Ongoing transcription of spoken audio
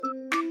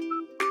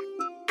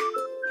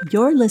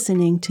You're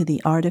listening to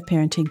the Art of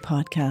Parenting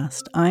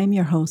podcast. I'm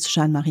your host,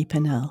 Jeanne-Marie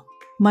Penel.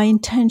 My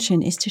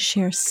intention is to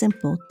share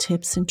simple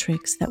tips and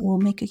tricks that will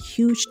make a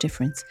huge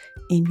difference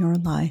in your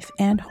life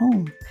and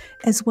home,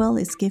 as well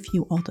as give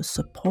you all the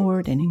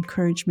support and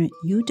encouragement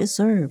you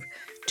deserve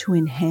to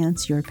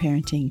enhance your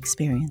parenting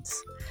experience.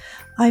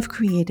 I've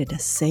created a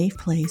safe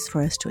place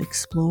for us to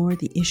explore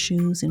the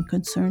issues and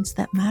concerns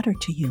that matter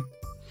to you,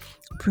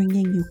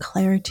 bringing you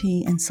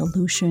clarity and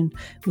solution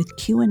with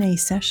Q&A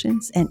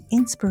sessions and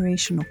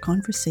inspirational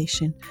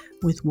conversation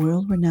with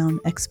world-renowned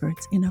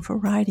experts in a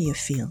variety of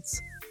fields.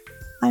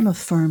 I'm a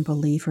firm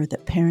believer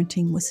that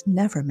parenting was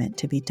never meant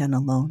to be done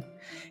alone,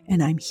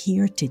 and I'm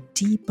here to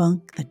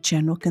debunk the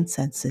general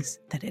consensus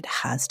that it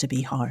has to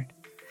be hard.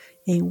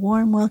 A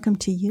warm welcome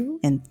to you,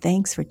 and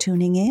thanks for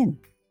tuning in.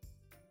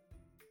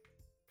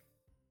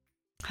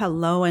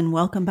 Hello and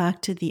welcome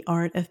back to the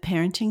Art of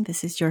Parenting.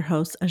 This is your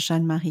host,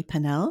 Jeanne-Marie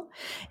Penel.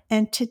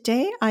 And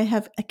today I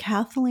have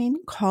Kathleen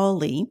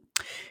Cawley,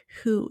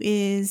 who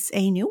is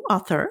a new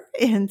author.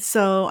 And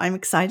so I'm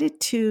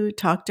excited to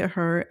talk to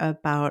her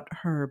about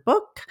her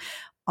book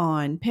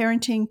on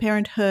parenting,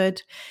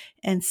 parenthood,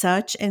 and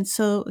such. And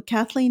so,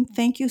 Kathleen,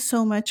 thank you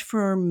so much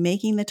for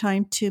making the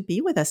time to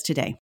be with us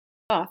today.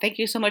 Oh, thank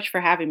you so much for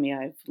having me.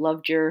 I've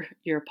loved your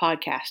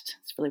podcast.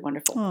 It's really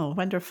wonderful. Oh,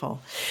 wonderful.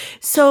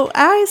 So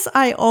as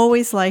I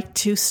always like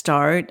to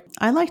start,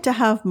 I like to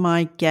have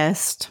my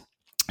guest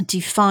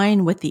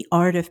define what the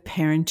art of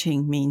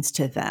parenting means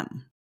to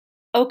them.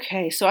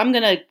 Okay, so I'm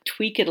going to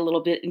tweak it a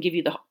little bit and give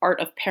you the art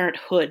of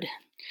parenthood.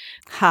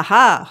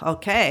 Haha,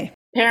 okay.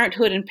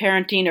 Parenthood and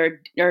parenting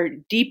are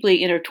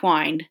deeply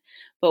intertwined,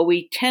 but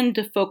we tend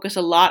to focus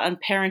a lot on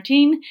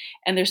parenting,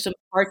 and there's some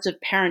parts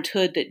of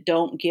parenthood that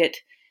don't get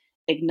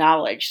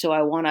acknowledged. So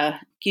I want to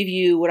give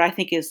you what I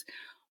think is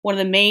one of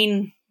the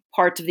main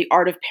parts of the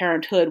art of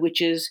parenthood,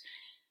 which is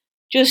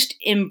just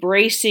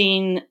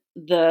embracing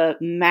the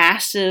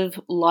massive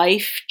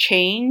life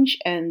change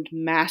and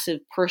massive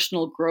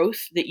personal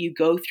growth that you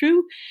go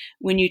through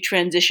when you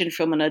transition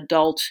from an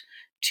adult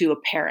to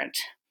a parent.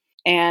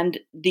 And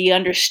the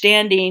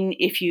understanding,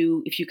 if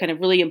you kind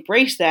of really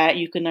embrace that,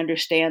 you can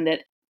understand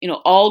that,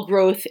 all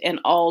growth and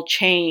all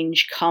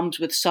change comes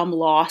with some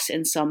loss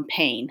and some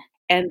pain.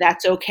 And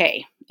that's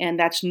okay. And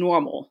that's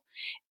normal.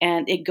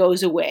 And it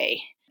goes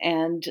away.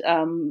 And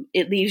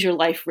it leaves your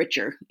life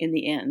richer in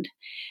the end.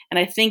 And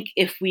I think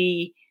if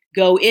we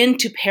go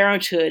into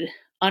parenthood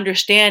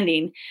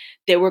understanding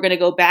that we're going to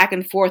go back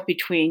and forth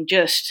between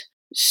just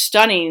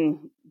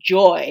stunning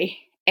joy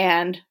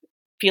and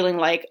feeling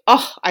like,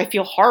 oh, I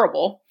feel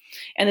horrible,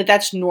 and that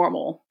that's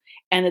normal,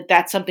 and that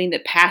that's something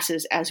that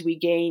passes as we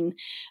gain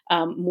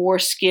more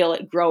skill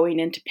at growing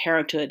into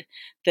parenthood,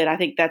 that I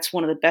think that's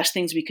one of the best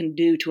things we can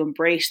do to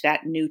embrace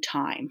that new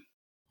time.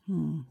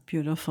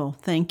 Beautiful.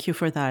 Thank you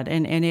for that.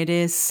 And it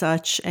is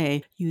such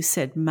a, you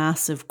said,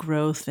 massive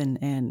growth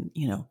and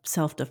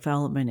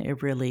self-development.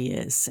 It really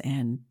is.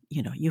 And,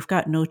 you've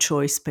got no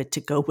choice but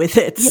to go with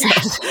it.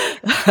 Yes.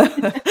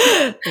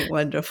 So.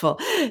 Wonderful.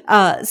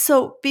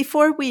 So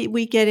before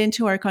we get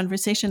into our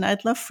conversation,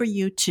 I'd love for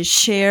you to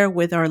share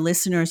with our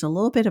listeners a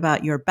little bit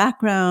about your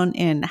background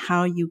and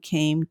how you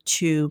came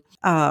to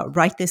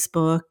write this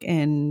book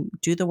and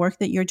do the work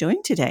that you're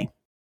doing today.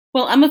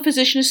 Well, I'm a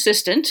physician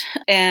assistant,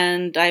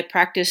 and I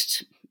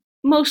practiced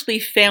mostly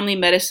family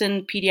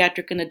medicine,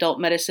 pediatric and adult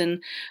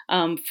medicine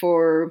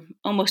for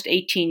almost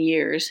 18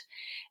 years.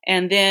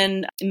 And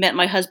then met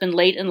my husband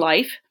late in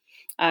life.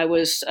 I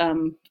was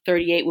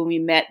 38 when we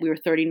met. We were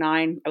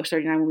 39. I was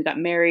 39 when we got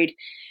married.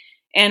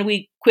 And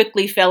we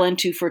quickly fell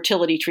into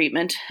fertility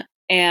treatment.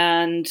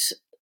 And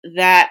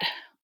that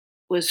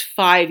was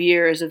 5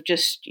 years of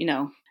just,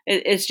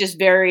 it's just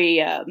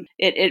very,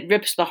 it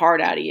rips the heart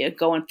out of you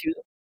going through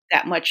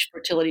that much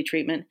fertility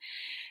treatment.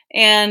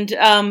 And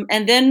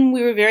then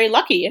we were very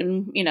lucky,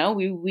 and,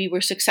 we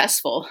were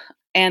successful.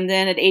 And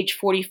then at age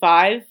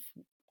 45,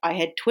 I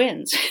had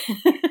twins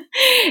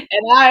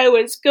and I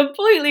was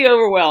completely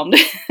overwhelmed.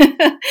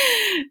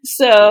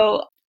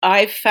 So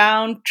I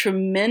found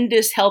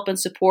tremendous help and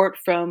support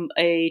from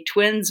a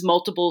twins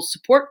multiple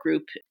support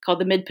group called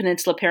the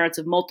Mid-Peninsula Parents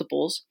of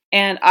Multiples.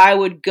 And I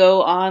would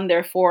go on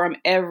their forum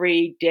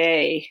every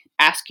day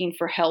asking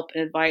for help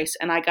and advice.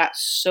 And I got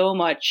so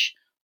much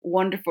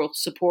wonderful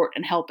support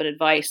and help and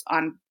advice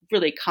on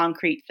really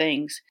concrete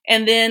things.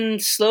 And then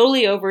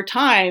slowly over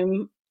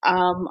time,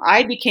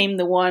 I became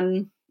the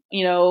one,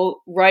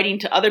 writing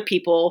to other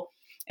people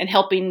and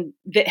helping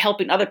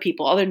other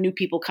people, other new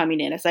people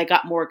coming in as I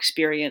got more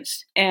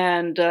experience.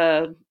 And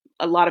a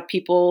lot of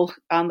people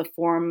on the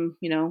forum,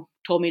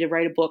 told me to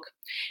write a book.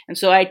 And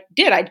so I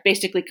did. I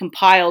basically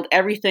compiled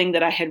everything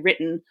that I had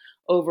written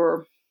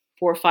over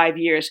 4 or 5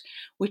 years,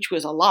 which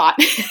was a lot.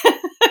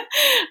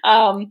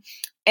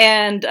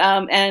 And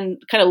kind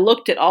of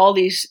looked at all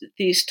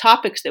these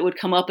topics that would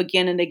come up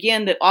again and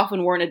again that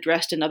often weren't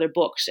addressed in other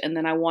books. And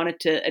then I wanted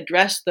to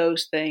address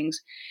those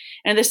things.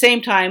 And at the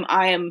same time,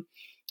 I am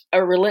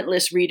a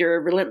relentless reader, a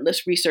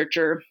relentless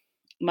researcher.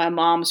 My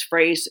mom's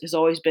phrase has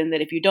always been that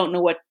if you don't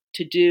know what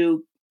to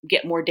do,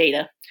 get more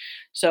data.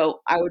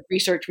 So I would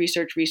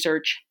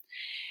research.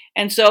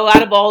 And so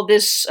out of all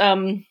this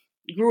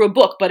grew a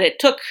book, but it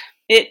took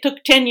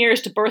 10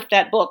 years to birth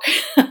that book.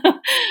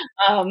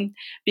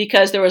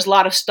 Because there was a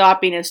lot of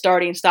stopping and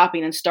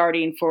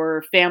starting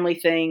for family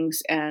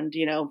things. And,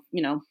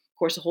 of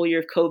course, the whole year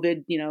of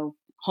COVID,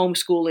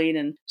 homeschooling.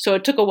 And so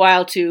it took a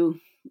while to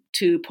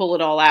pull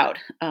it all out.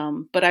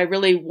 But I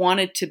really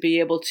wanted to be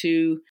able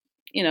to,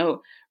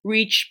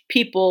 reach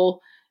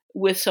people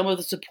with some of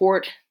the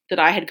support that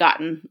I had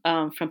gotten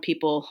from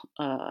people,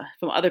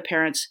 from other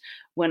parents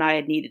when I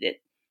had needed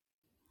it.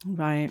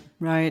 Right,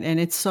 right. And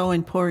it's so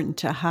important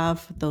to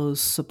have those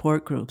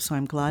support groups. So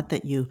I'm glad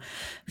that you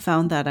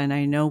found that. And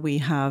I know we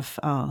have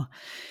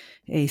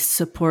a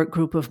support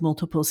group of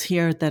multiples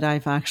here that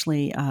I've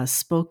actually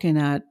spoken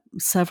at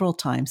several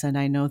times. And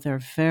I know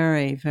they're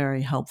very,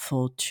 very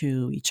helpful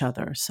to each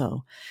other.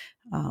 So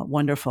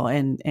wonderful.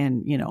 And,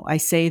 I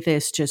say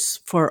this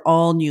just for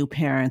all new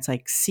parents,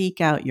 like seek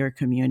out your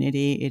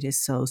community. It is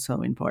so,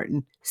 so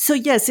important. So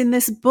yes, in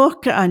this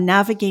book,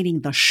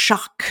 Navigating the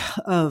Shock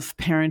of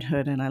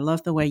Parenthood, and I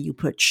love the way you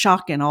put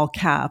shock in all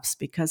caps,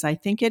 because I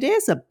think it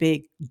is a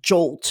big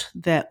jolt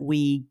that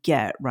we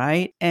get,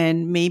 right?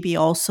 And maybe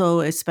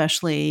also,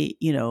 especially,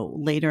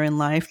 later in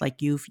life,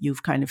 like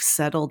you've kind of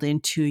settled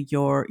into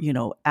your,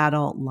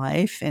 adult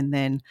life, and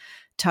then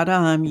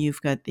ta-da,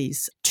 you've got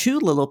these two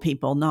little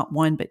people, not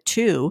one, but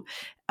two.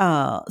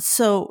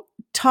 So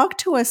talk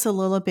to us a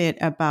little bit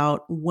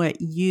about what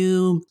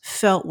you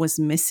felt was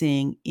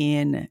missing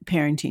in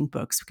parenting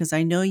books, because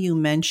I know you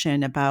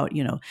mentioned about,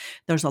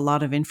 there's a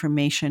lot of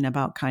information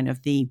about kind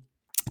of the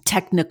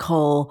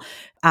technical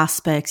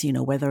aspects,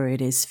 whether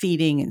it is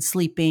feeding and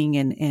sleeping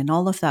and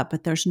all of that,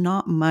 but there's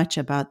not much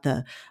about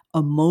the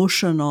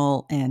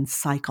emotional and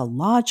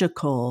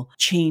psychological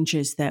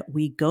changes that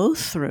we go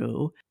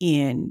through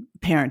in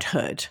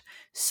parenthood.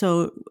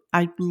 So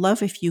I'd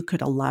love if you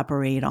could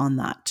elaborate on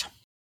that.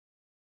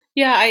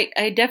 Yeah,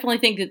 I definitely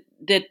think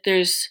that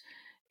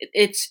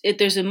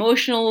there's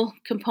emotional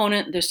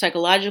component, there's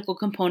psychological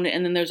component,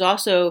 and then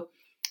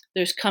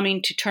there's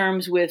coming to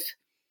terms with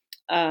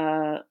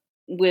the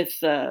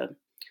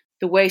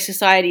way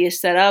society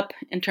is set up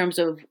in terms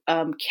of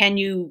can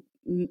you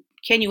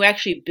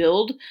actually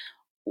build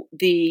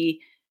the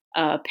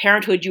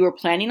parenthood you were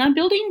planning on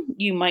building?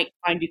 You might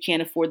find you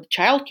can't afford the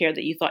childcare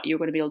that you thought you were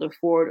going to be able to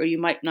afford, or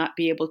you might not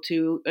be able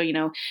to.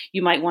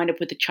 You might wind up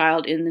with the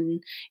child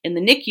in the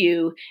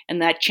NICU,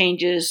 and that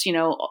changes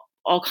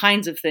all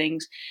kinds of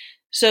things.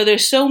 So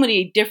there's so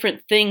many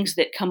different things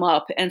that come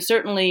up, and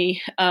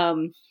certainly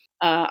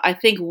I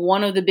think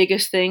one of the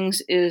biggest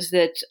things is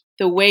that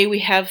the way we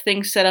have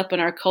things set up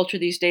in our culture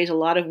these days, a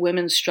lot of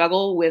women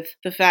struggle with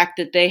the fact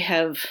that they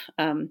have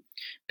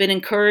been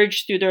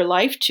encouraged through their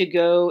life to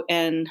go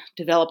and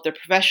develop their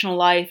professional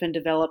life and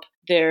develop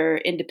their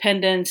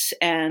independence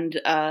and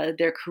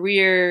their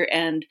career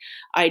and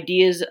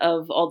ideas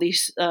of all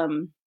these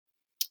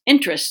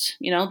interests,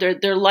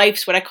 their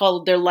life's, what I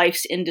call their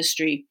life's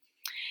industry.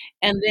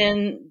 And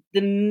then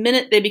the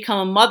minute they become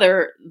a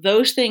mother,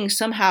 those things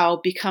somehow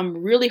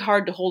become really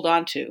hard to hold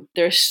on to.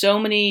 There's so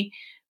many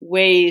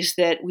ways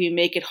that we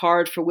make it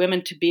hard for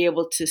women to be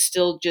able to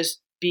still just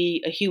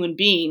be a human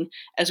being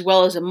as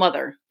well as a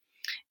mother.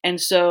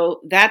 And so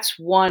that's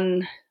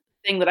one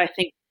thing that I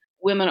think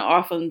women are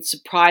often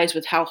surprised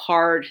with, how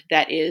hard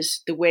that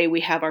is, the way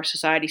we have our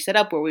society set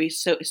up, where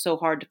it's so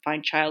hard to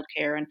find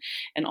childcare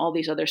and all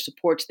these other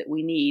supports that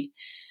we need.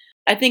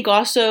 I think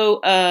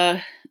also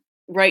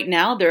right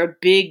now there are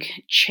big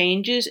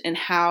changes in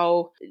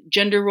how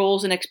gender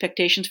roles and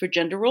expectations for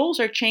gender roles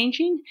are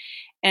changing.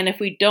 And if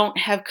we don't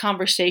have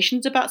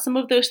conversations about some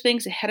of those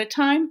things ahead of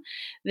time,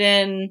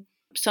 then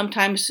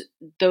sometimes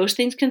those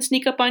things can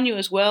sneak up on you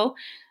as well.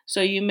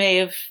 So you may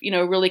have,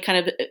 really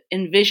kind of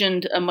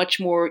envisioned a much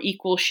more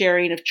equal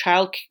sharing of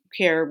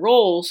childcare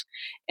roles,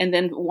 and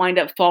then wind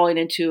up falling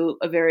into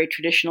a very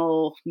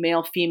traditional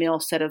male-female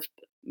set of,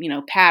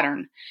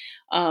 pattern.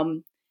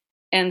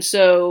 And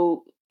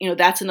so,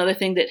 that's another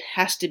thing that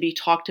has to be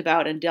talked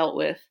about and dealt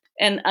with.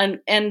 And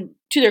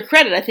to their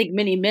credit, I think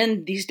many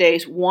men these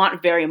days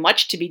want very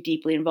much to be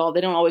deeply involved.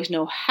 They don't always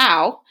know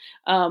how,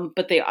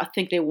 but I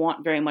think they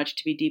want very much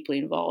to be deeply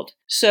involved.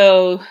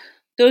 So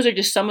those are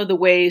just some of the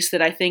ways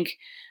that I think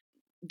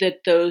that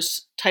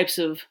those types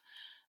of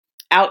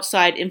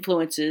outside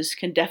influences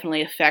can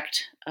definitely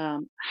affect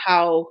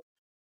how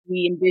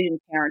we envision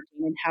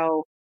parenting and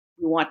how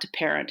we want to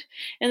parent.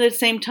 And at the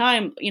same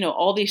time,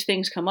 all these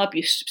things come up.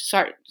 You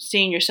start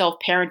seeing yourself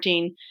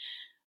parenting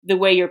the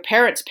way your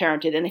parents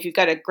parented. And if you've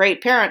got a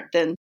great parent,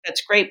 then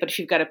that's great. But if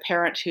you've got a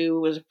parent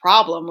who was a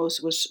problem,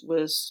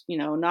 was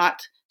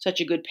not such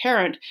a good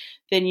parent,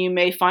 then you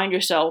may find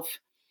yourself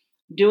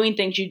doing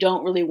things you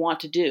don't really want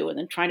to do, and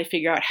then trying to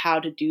figure out how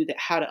to do that,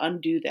 how to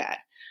undo that.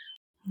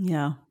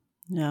 Yeah.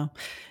 Yeah.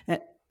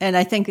 And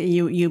I think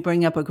you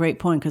bring up a great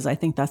point, because I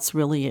think that's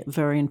really a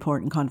very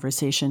important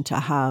conversation to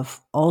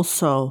have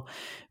also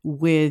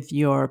with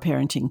your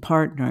parenting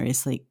partner.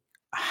 Is like,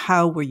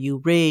 how were you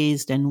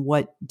raised and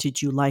what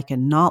did you like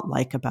and not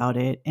like about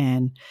it?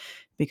 And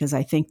because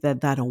I think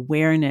that that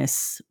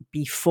awareness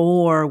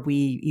before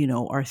we,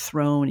 are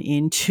thrown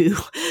into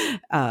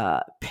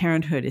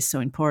parenthood is so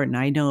important.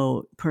 I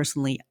know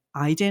personally,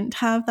 I didn't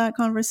have that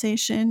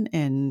conversation.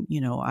 And,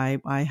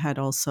 I had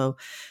also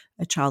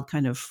a child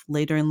kind of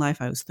later in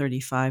life. I was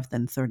 35,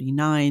 then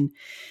 39.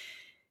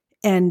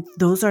 And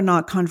those are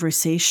not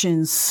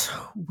conversations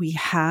we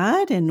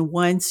had. And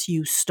once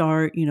you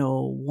start,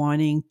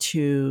 wanting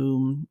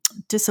to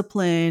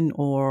discipline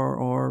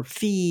or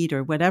feed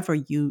or whatever,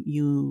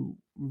 you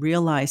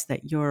realize that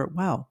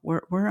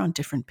we're on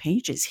different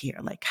pages here.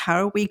 Like,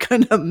 how are we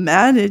going to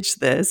manage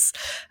this?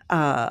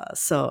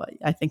 So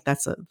I think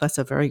that's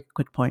a very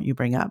good point you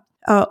bring up.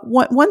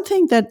 One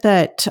thing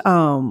that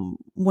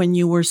when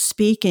you were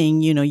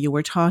speaking, you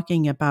were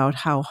talking about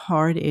how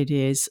hard it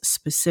is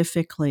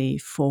specifically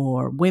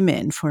for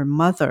women, for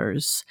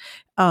mothers.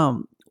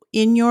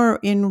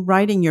 In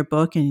writing your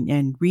book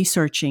and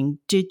researching,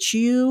 did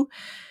you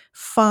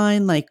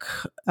find like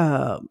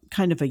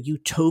kind of a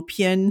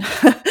utopian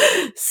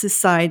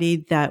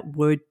society that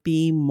would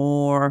be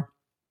more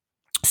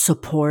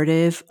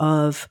supportive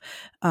of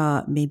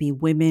maybe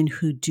women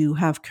who do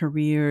have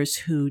careers,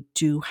 who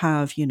do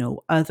have,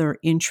 other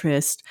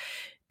interests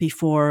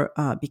before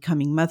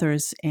becoming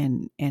mothers,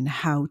 and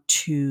how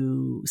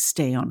to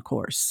stay on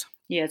course?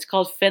 Yeah, it's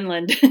called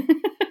Finland.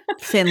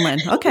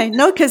 Finland. Okay.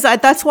 No, because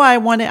that's why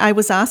I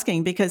was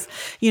asking, because,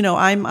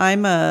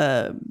 I'm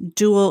a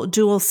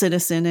dual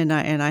citizen, and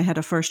I had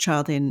a first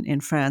child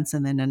in France,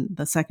 and then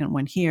the second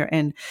one here.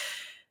 And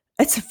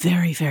it's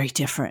very, very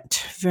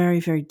different, very,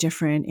 very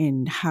different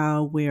in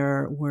how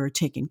we're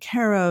taken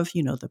care of,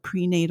 the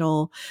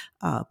prenatal,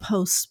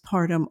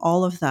 postpartum,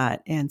 all of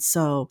that. And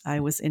so I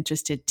was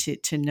interested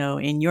to know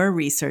in your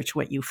research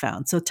what you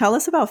found. So tell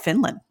us about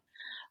Finland.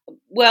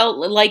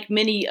 Well, like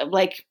many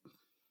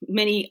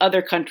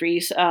other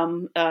countries,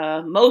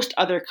 most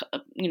other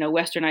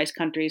westernized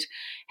countries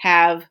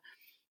have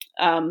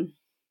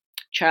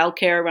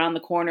childcare around the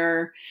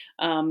corner,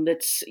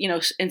 that's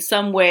in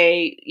some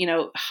way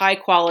high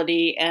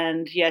quality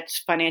and yet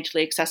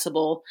financially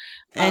accessible,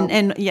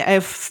 and yeah,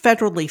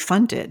 federally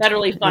funded.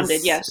 federally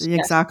funded. Yes,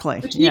 Exactly.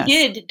 which we Yes.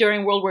 did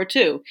during World War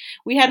II.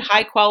 We had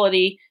high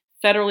quality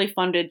federally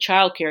funded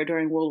childcare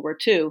during World War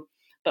II.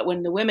 But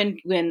when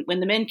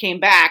the men came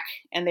back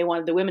and they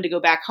wanted the women to go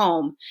back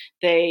home,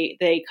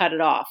 they cut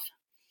it off.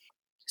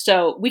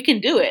 So we can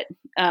do it.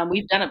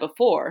 We've done it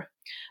before.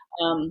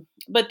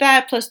 But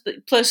that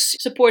plus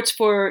supports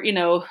for,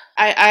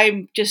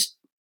 I'm just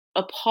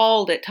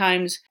appalled at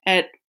times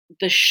at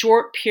the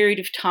short period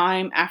of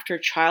time after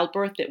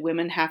childbirth that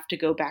women have to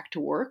go back to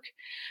work.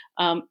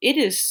 It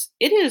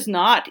is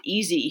not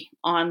easy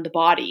on the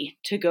body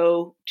to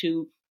go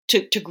to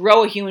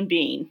grow a human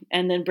being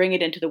and then bring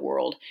it into the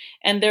world.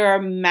 And there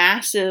are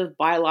massive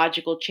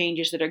biological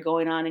changes that are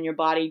going on in your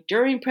body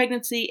during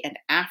pregnancy and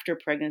after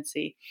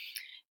pregnancy.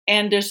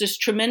 And there's this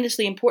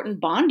tremendously important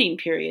bonding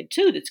period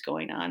too that's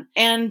going on.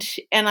 And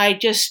I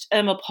just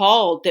am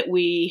appalled that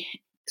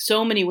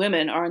so many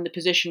women are in the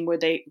position where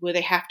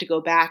they have to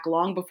go back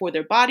long before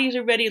their bodies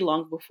are ready,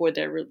 long before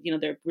their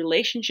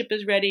relationship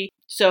is ready.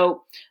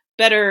 So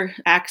better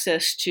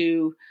access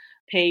to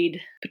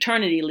paid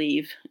paternity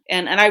leave.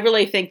 And I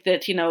really think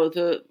that,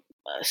 the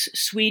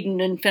Sweden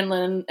and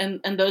Finland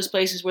and those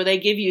places where they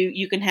give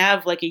you can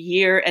have like a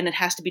year, and it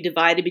has to be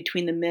divided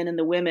between the men and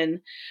the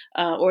women,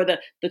 or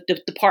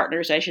the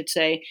partners, I should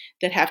say,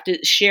 that have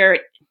to share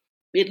it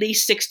at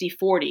least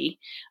 60-40.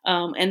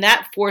 And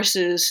that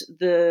forces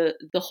the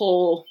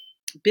whole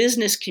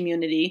business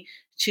community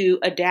to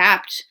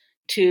adapt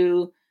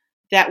to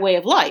that way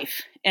of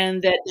life.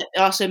 And that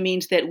also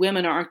means that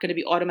women aren't going to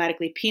be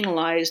automatically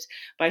penalized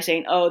by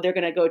saying, oh, they're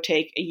going to go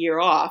take a year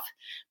off.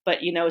 But,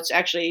 it's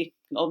actually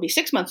only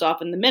 6 months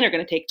off, and the men are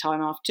going to take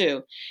time off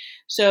too.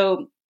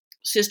 So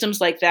systems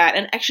like that.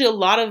 And actually a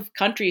lot of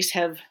countries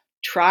have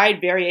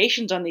tried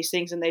variations on these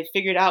things, and they've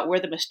figured out where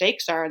the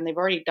mistakes are, and they've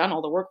already done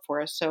all the work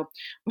for us. So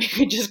we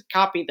could just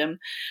copy them.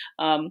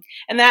 And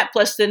that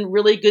plus then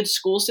really good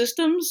school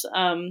systems,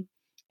 and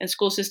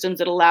school systems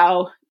that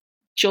allow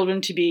children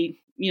to be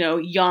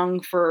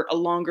young for a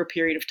longer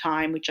period of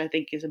time, which I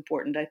think is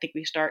important. I think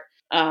we start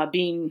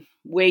being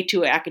way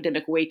too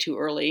academic way too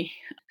early.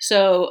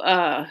 So,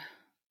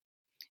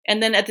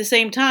 and then at the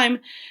same time,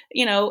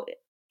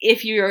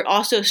 if you're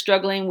also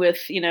struggling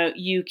with,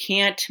 you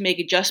can't make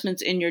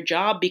adjustments in your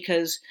job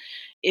because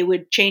it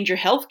would change your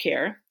health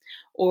care,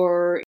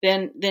 or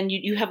then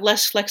you have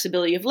less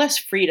flexibility, you have less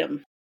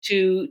freedom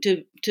to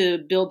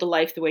build the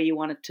life the way you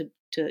want it to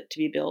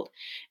be built.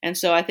 And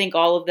so I think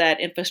all of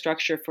that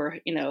infrastructure for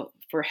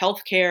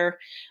healthcare,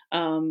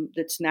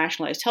 that's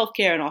nationalized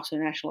healthcare and also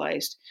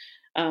nationalized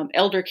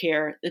elder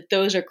care, that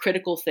those are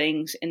critical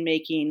things in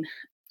making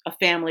a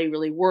family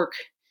really work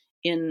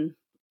in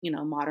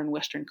modern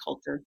Western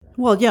culture.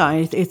 Well, yeah,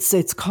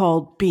 it's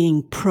called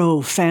being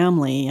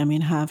pro-family. I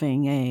mean,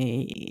 having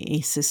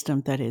a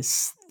system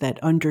that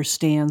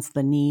understands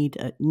the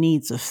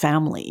needs of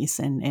families,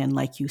 and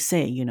like you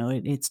say,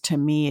 it's, to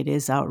me, it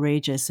is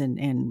outrageous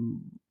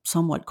and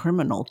somewhat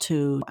criminal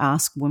to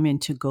ask women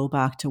to go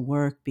back to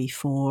work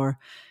before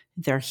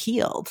they're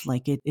healed.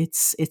 Like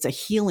it's a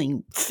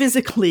healing,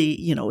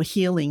 physically, a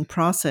healing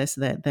process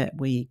that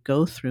we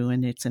go through,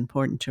 and it's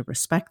important to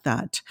respect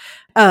that.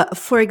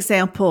 For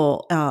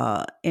example,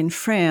 in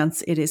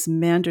France, it is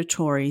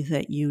mandatory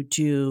that you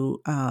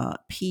do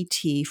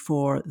PT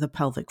for the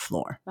pelvic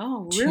floor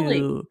Oh, really?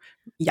 to,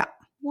 yeah,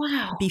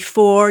 Wow.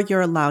 before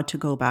you're allowed to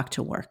go back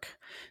to work.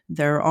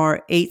 There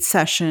are 8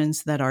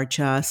 sessions that are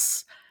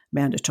just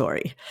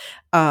mandatory.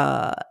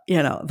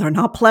 They're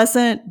not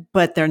pleasant,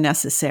 but they're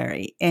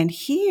necessary. And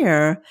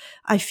here,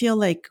 I feel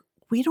like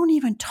we don't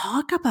even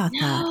talk about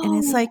that. And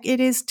it's No. like,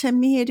 to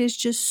me, it is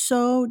just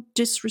so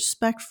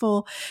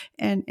disrespectful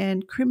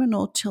and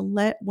criminal to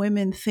let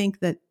women think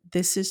that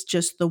this is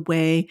just the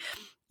way,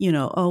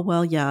 oh,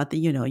 well, yeah,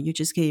 you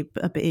just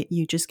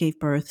gave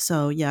birth.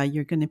 So yeah,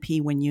 you're going to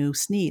pee when you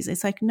sneeze.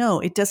 It's like, no,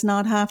 it does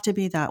not have to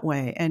be that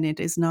way. And it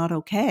is not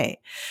okay.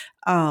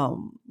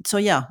 So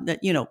yeah,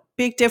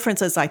 big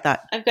differences like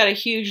that. I've got a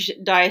huge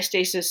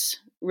diastasis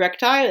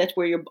recti. That's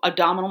where your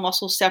abdominal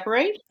muscles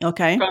separate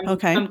Okay.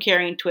 from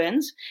carrying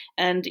twins.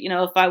 And,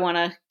 if I want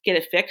to get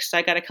it fixed,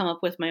 I got to come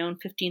up with my own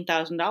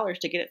 $15,000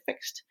 to get it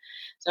fixed.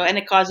 So, and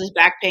it causes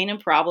back pain and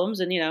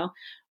problems, and,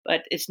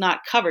 but it's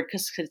not covered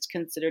because it's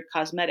considered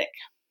cosmetic.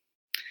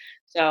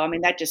 So, I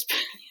mean, that just,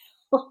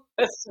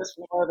 that's just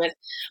more of it.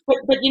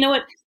 But you know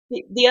what?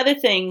 The other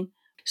thing,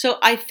 so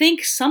I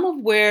think some of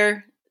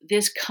where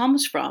this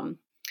comes from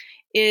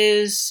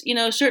is,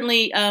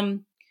 certainly,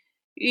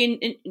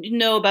 you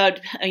know about,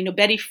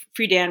 Betty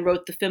Friedan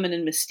wrote The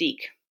Feminine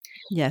Mystique.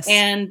 Yes.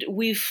 And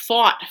we've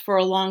fought for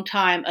a long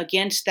time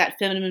against that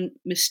feminine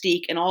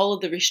mystique and all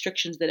of the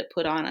restrictions that it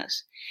put on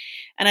us.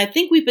 And I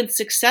think we've been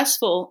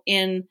successful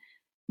in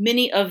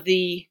many of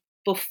the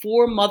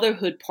before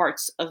motherhood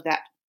parts of that,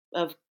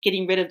 of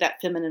getting rid of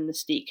that feminine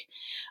mystique.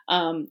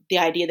 The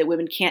idea that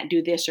women can't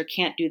do this or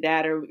can't do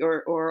that,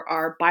 or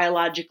are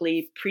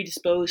biologically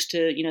predisposed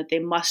to, they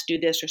must do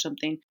this or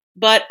something.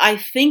 But I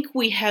think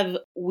we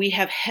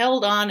have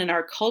held on in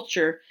our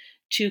culture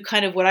to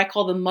kind of what I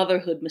call the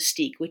motherhood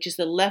mystique, which is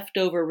the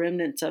leftover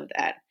remnants of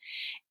that.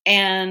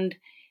 And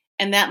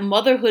that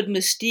motherhood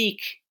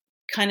mystique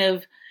kind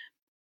of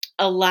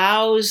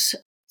allows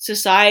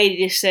society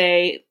to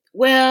say,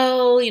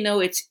 well,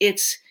 it's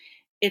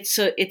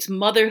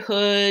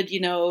motherhood,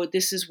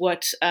 this is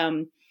what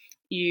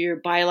you're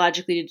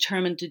biologically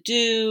determined to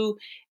do,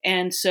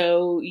 and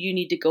so you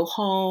need to go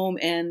home.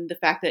 And the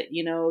fact that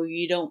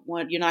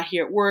you're not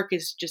here at work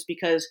is just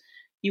because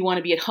you want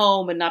to be at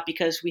home, and not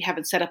because we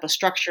haven't set up a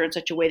structure in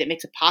such a way that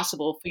makes it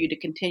possible for you to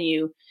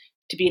continue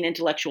to be an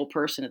intellectual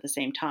person at the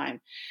same time.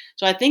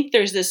 So I think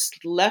there's this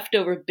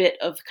leftover bit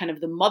of kind of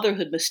the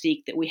motherhood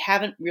mystique that we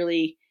haven't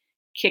really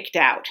kicked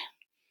out.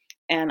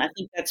 And I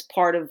think that's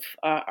part of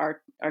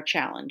our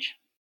challenge.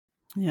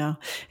 Yeah.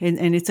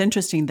 And it's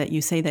interesting that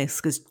you say this,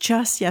 because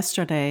just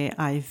yesterday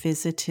I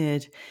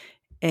visited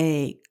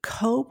a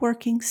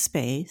co-working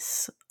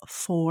space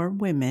for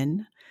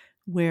women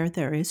where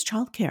there is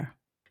childcare,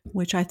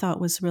 which I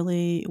thought was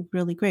really,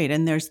 really great.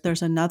 And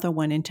there's another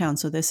one in town.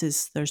 So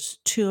there's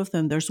 2 of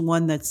them. There's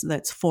one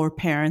that's for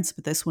parents,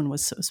 but this one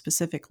was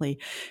specifically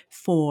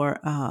for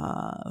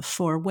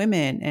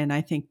women. And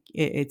I think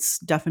it's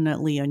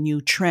definitely a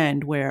new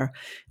trend where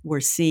we're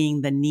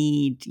seeing the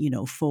need,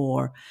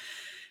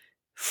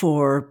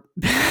 for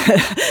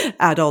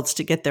adults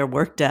to get their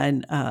work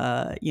done,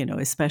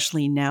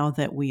 especially now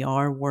that we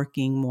are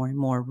working more and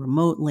more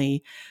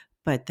remotely.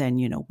 But then,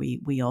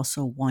 we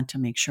also want to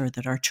make sure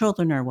that our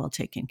children are well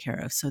taken care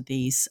of. So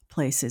these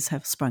places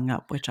have sprung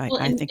up, which Well,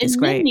 I and, think is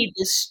and men great. need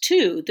this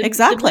too. The men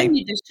Exactly.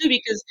 need this too,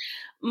 because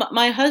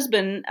my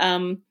husband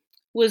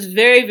was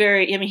very,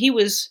 very. I mean, he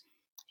was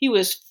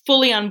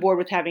fully on board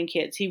with having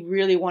kids. He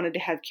really wanted to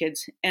have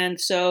kids, and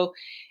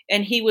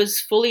he was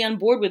fully on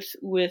board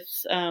with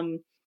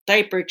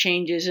diaper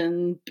changes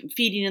and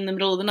feeding in the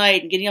middle of the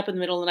night and getting up in the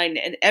middle of the night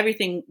and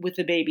everything with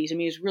the babies. I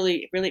mean, he was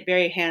really, really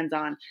very hands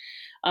on.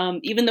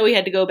 Even though he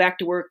had to go back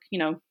to work,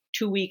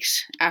 2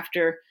 weeks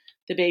after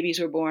the babies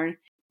were born.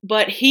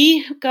 But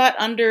he got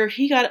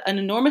an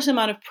enormous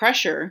amount of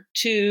pressure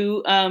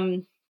to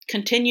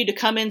continue to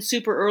come in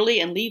super early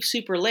and leave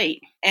super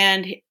late.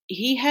 And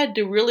he had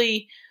to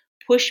really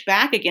push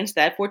back against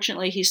that.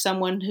 Fortunately, he's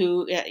someone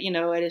who, at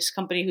his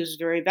company who's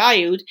very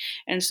valued.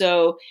 And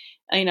so,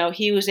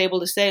 he was able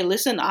to say,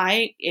 listen,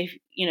 if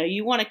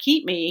you want to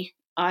keep me,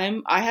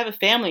 I have a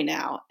family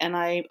now, and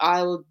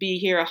I'll be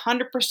here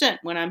 100%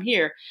 when I'm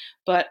here.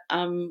 But,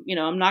 I'm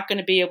not going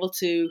to be able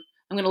to,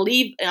 I'm going to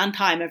leave on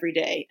time every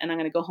day, and I'm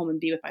going to go home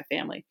and be with my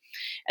family.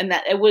 And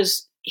that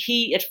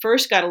he at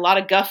first got a lot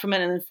of guff from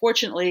it. And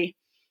unfortunately,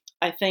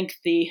 I think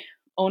the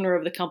owner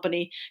of the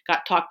company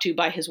got talked to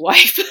by his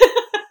wife.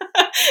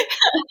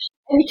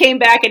 And he came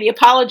back and he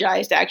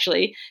apologized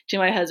actually to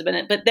my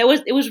husband. But it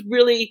was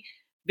really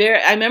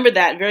I remember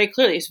that very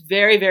clearly. It's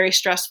very, very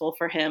stressful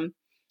for him.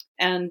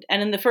 And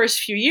in the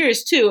first few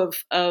years too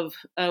of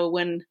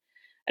when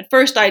at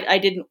first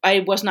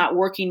I was not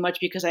working much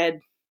because I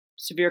had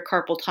severe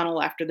carpal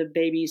tunnel after the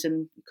babies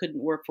and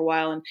couldn't work for a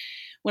while. And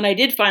when I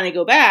did finally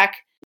go back,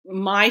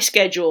 my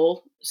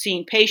schedule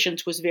seeing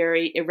patients was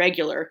very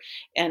irregular,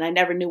 and I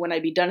never knew when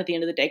I'd be done at the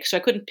end of the day. So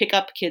I couldn't pick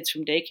up kids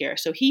from daycare.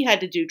 So he had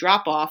to do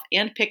drop off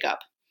and pick up.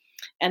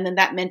 And then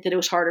that meant that it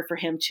was harder for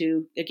him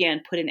to,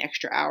 again, put in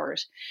extra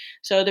hours.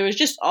 So there was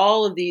just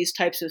all of these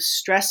types of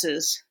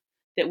stresses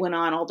that went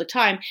on all the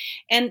time.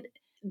 And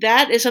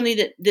that is something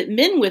that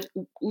men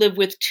live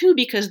with too,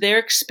 because they're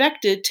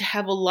expected to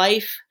have a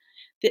life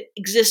that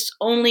exists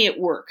only at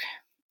work.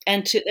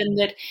 And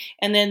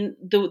then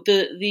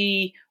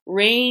the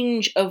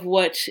range of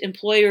what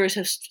employers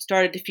have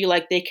started to feel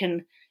like they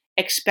can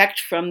expect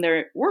from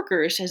their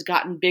workers has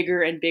gotten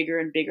bigger and bigger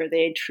and bigger.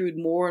 They intrude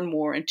more and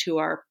more into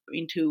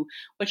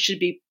what should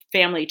be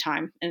family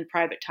time and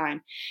private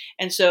time.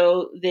 And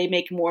so they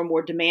make more and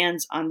more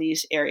demands on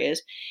these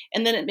areas.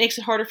 And then it makes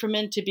it harder for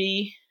men to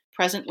be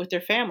present with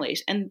their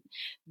families. And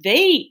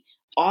they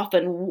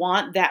often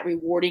want that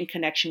rewarding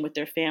connection with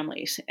their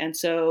families. And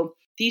so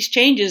these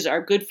changes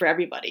are good for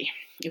everybody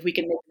if we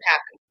can make them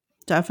happen.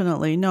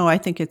 Definitely. No, I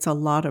think it's a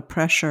lot of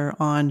pressure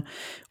on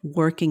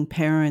working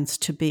parents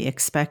to be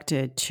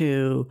expected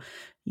to,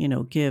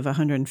 give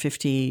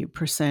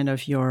 150%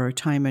 of your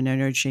time and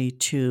energy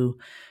to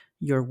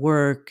your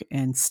work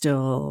and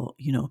still,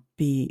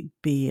 be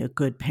a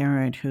good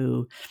parent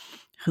who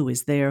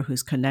is there,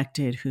 who's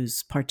connected,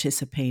 who's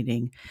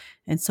participating,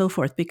 and so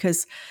forth.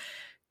 Because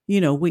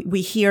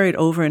we hear it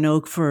over and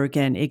over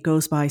again. It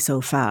goes by so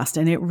fast,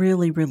 and it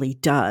really, really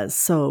does.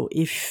 So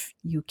if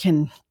you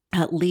can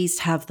at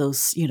least have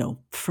those,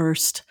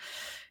 first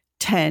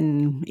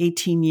 10,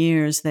 18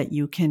 years that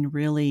you can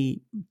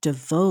really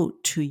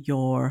devote to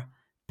your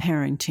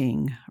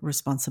parenting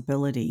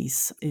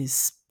responsibilities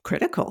is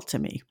critical to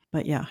me.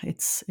 But yeah,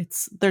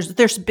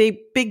 there's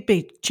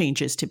big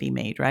changes to be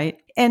made, right?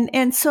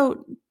 And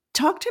so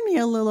talk to me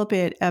a little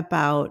bit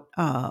about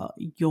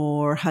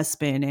your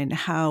husband and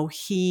how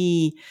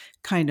he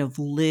kind of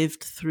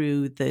lived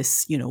through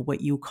this, what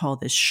you call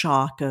this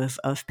shock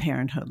of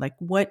parenthood. Like,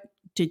 what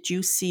did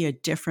you see a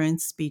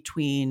difference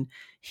between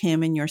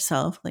him and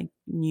yourself? Like,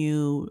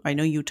 I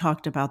know you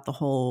talked about the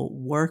whole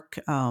work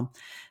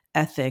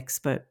ethics,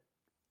 but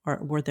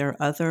were there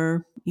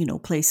other,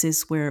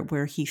 places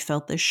where he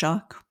felt this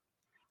shock?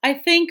 I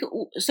think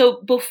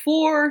so.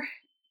 Before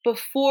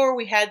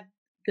we had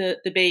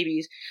the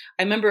babies,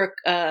 I remember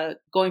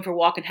going for a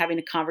walk and having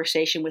a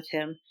conversation with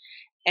him,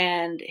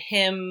 and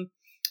him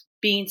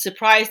being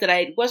surprised that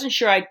I wasn't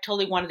sure I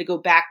totally wanted to go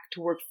back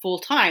to work full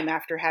time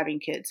after having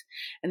kids.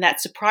 And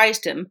that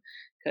surprised him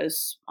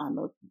because I'm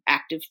an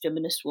active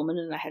feminist woman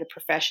and I had a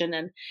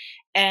profession.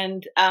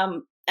 And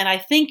I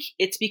think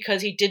it's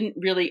because he didn't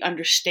really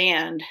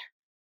understand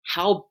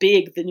how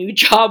big the new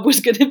job was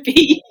going to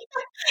be.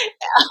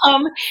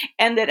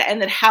 And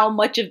that how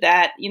much of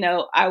that,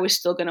 I was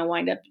still going to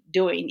wind up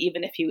doing,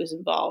 even if he was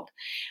involved.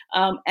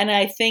 And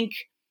I think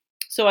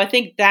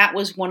that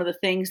was one of the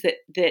things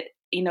that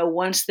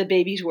once the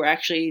babies were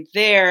actually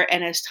there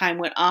and as time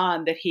went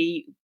on, that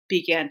he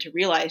began to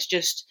realize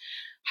just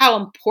how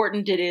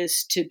important it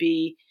is to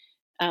be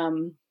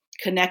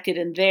connected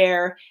and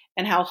there,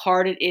 and how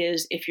hard it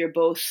is if you're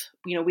both,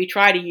 we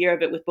tried a year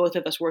of it with both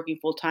of us working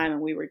full time and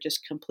we were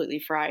just completely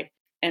fried.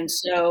 And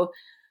so,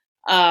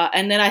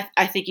 and then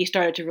I think he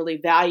started to really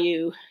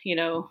value,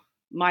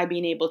 my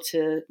being able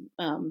to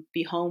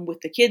be home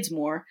with the kids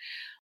more.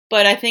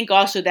 But I think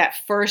also that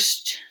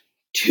first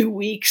 2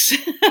 weeks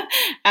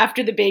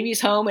after the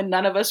baby's home and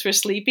none of us were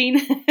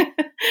sleeping,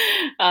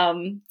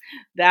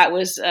 that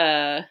was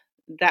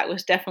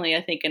definitely,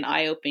 I think, an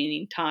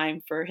eye-opening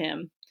time for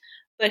him.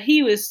 But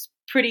he was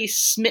pretty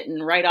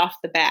smitten right off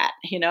the bat.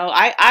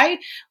 I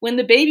when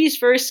the babies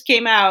first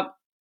came out,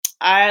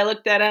 I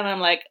looked at him and I'm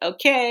like,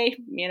 okay,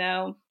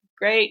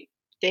 great.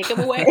 Take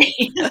him away.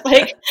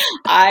 Like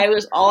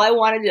all I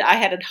wanted to, I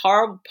had a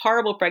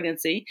horrible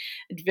pregnancy,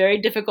 very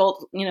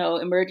difficult,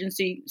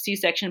 emergency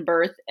C-section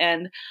birth.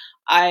 And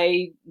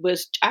I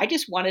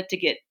just wanted to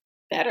get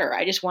better.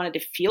 I just wanted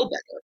to feel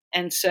better.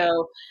 And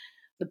so,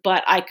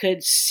 but I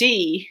could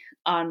see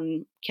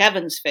on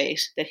Kevin's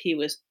face that he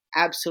was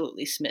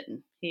absolutely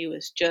smitten.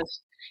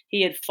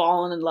 He had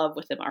fallen in love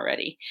with him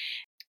already.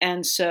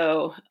 And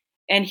so,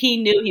 and he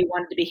knew he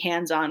wanted to be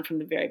hands-on from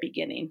the very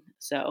beginning.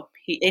 So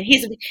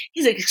he's an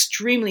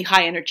extremely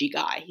high energy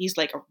guy. He's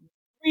like a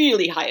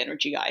really high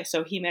energy guy.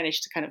 So he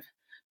managed to kind of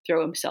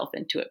throw himself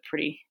into it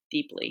pretty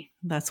deeply.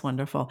 That's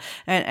wonderful.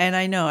 And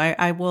I know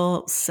I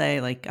will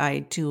say, like, I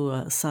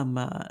do some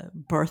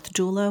birth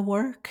doula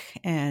work,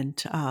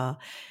 and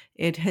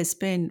it has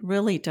been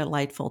really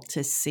delightful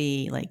to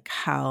see like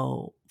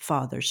how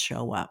fathers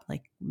show up.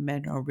 Like,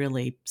 men are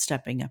really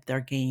stepping up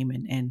their game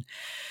and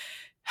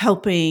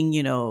helping,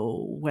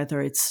 whether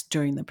it's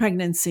during the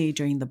pregnancy,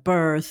 during the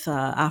birth,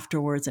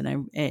 afterwards.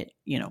 And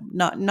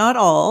not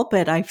all,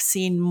 but I've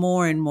seen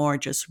more and more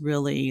just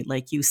really,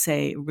 like you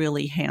say,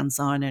 really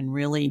hands-on and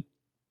really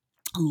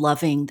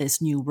loving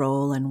this new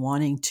role and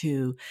wanting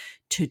to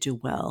do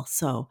well.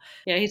 So,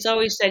 Yeah, he's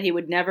always said he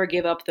would never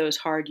give up those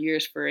hard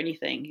years for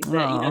anything.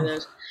 That oh,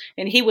 those,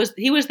 and he was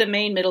the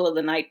main middle of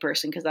the night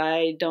person because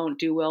I don't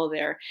do well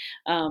there.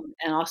 And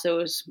also,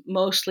 it was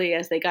mostly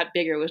as they got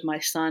bigger, it was my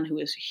son who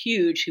was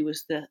huge, who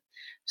was the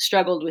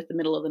struggled with the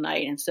middle of the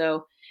night, and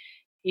so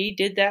he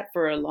did that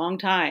for a long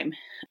time.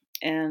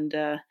 And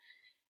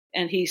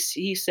he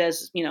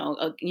says,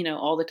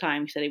 all the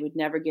time, he said he would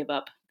never give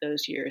up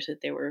those years,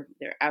 that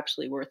they're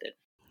absolutely worth it.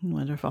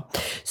 wonderful.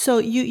 So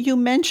you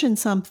mentioned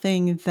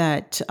something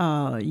that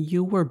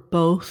you were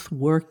both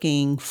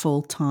working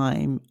full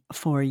time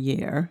for a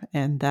year,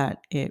 and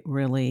that it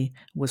really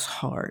was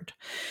hard.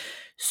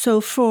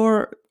 So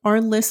for our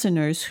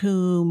listeners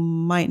who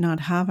might not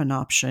have an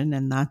option,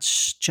 and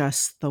that's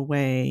just the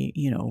way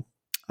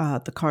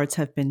the cards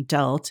have been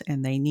dealt,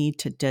 and they need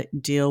to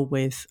deal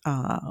with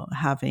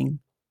having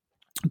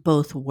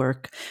both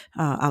work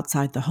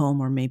outside the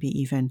home or maybe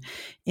even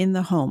in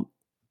the home.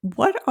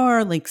 What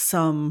are like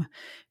some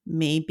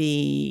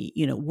maybe,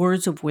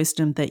 words of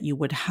wisdom that you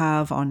would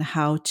have on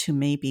how to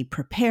maybe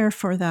prepare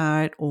for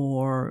that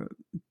or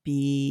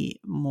be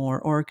more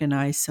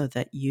organized so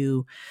that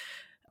you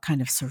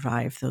kind of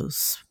survive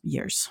those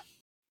years?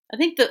 I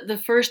think the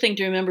first thing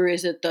to remember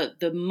is that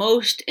the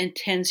most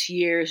intense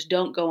years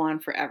don't go on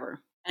forever.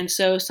 And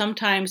so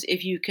sometimes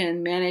if you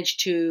can manage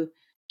to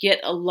get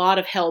a lot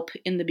of help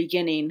in the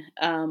beginning,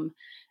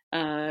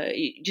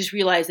 you just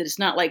realize that it's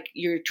not like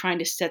you're trying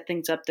to set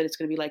things up that it's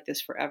going to be like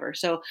this forever.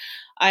 So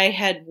I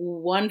had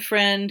one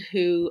friend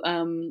who,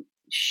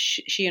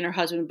 she and her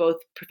husband,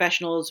 both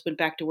professionals, went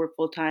back to work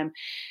full time.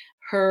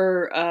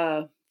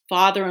 Her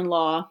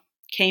father-in-law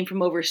came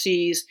from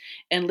overseas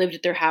and lived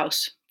at their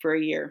house for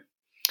a year.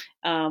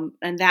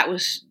 And that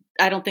was,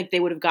 I don't think they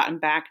would have gotten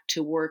back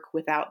to work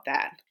without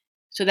that.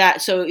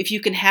 So if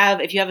you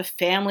have a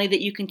family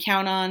that you can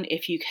count on,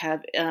 if you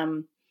have,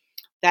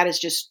 that is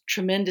just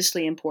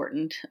tremendously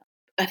important.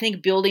 I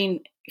think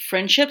building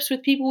friendships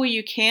with people where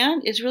you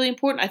can is really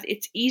important.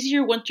 It's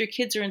easier once your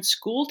kids are in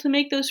school to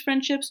make those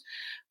friendships.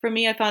 For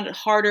me, I found it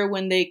harder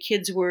when the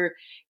kids were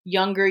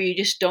younger. You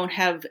just don't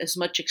have as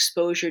much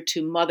exposure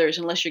to mothers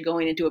unless you're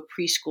going into a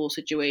preschool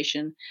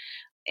situation.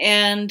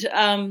 And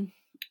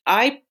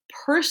I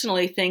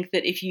personally think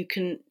that if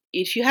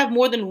you have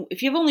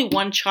only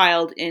one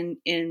child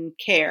in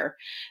care,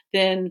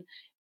 then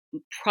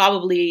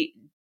probably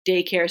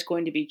daycare is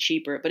going to be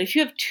cheaper. But if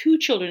you have two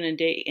children in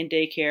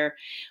daycare,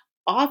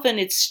 often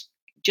it's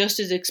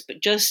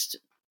just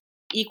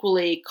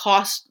equally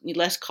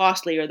less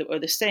costly, or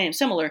the same,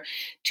 similar,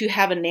 to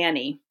have a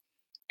nanny.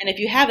 And if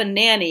you have a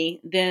nanny,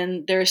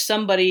 then there's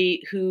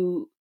somebody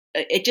who,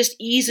 it just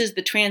eases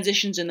the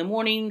transitions in the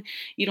morning.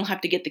 You don't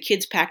have to get the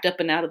kids packed up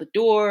and out of the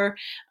door.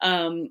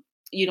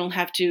 You don't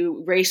have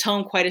to race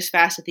home quite as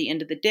fast at the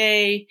end of the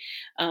day.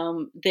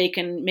 They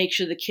can make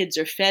sure the kids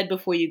are fed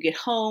before you get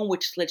home,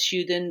 which lets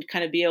you then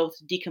kind of be able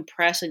to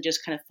decompress and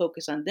just kind of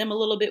focus on them a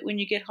little bit when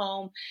you get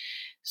home.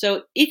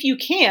 So if you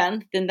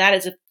can, then that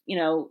is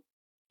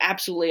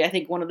absolutely, I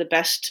think, one of the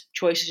best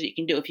choices that you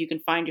can do if you can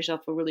find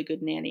yourself a really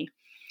good nanny.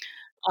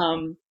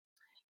 Um,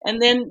 and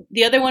then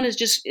the other one is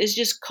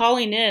just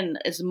calling in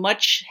as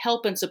much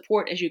help and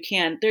support as you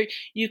can. There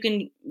you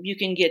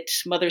can get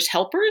mother's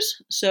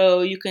helpers,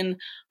 so you can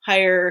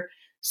hire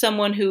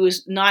someone who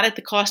is not at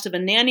the cost of a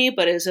nanny,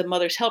 but is a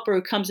mother's helper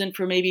who comes in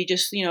for maybe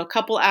just a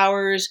couple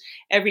hours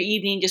every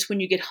evening, just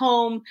when you get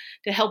home,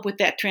 to help with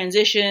that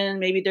transition.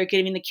 Maybe they're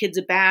giving the kids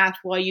a bath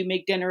while you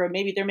make dinner, or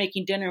maybe they're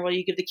making dinner while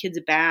you give the kids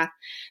a bath.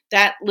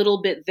 That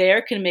little bit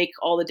there can make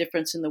all the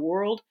difference in the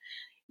world.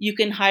 You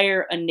can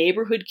hire a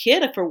neighborhood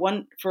kid.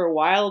 For a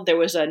while, there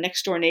was a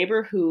next door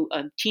neighbor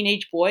a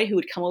teenage boy who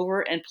would come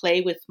over and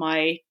play with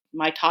my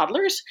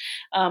toddlers,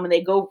 and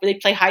they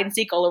play hide and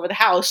seek all over the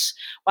house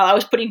while I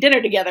was putting dinner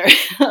together,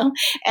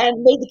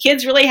 and made the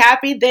kids really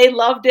happy. They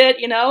loved it,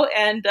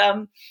 and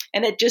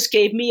it just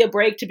gave me a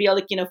break to be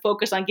able to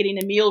focus on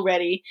getting a meal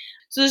ready.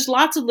 So there's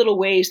lots of little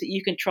ways that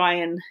you can try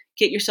and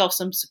get yourself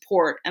some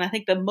support. And I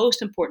think the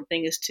most important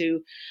thing is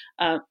to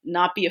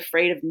not be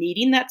afraid of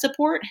needing that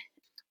support,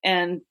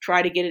 and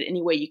try to get it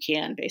any way you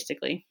can,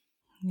 basically.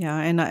 Yeah,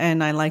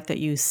 and I like that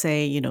you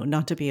say,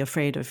 not to be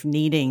afraid of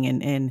needing,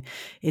 and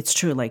it's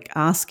true, like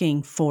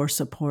asking for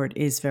support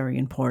is very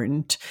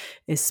important,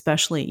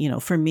 especially,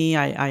 for me,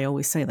 I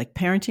always say, like,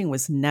 parenting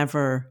was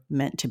never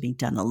meant to be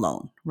done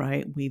alone,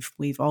 right?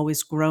 We've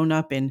always grown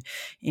up in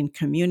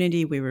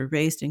community. We were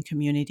raised in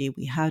community.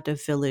 We had a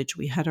village.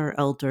 We had our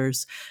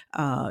elders,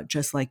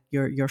 just like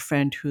your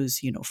friend whose,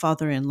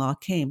 father-in-law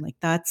came. Like,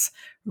 that's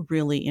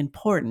really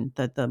important,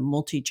 that the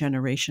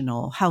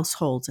multi-generational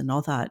households and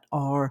all that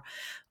are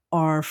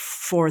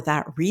for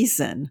that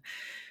reason.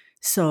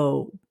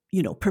 So,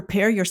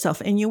 prepare yourself.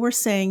 And you were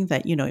saying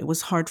that, it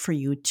was hard for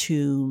you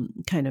to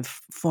kind of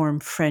form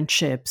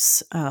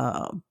friendships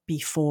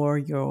before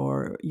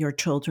your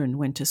children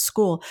went to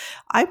school.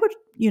 I would,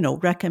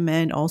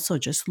 recommend also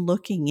just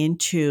looking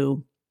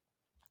into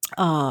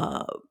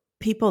uh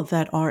people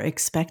that are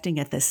expecting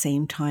at the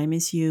same time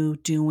as you,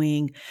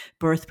 doing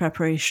birth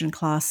preparation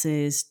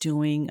classes,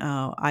 doing,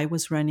 I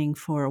was running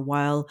for a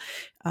while,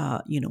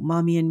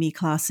 mommy and me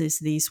classes.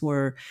 These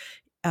were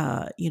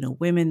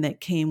women that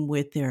came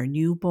with their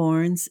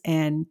newborns.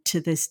 And to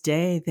this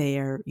day, they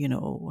are,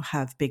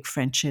 have big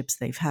friendships.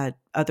 They've had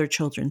other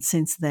children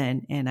since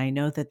then. And I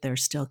know that they're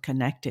still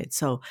connected.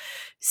 So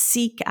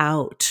seek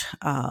out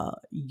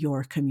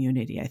your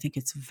community. I think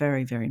it's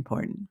very, very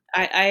important.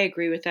 I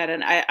agree with that.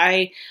 And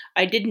I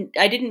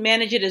didn't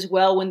manage it as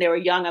well when they were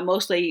young. I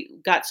mostly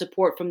got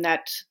support from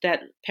that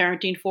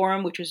parenting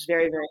forum, which was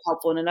very, very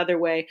helpful in another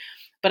way.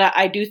 But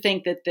I do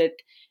think that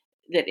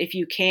if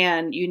you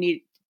can,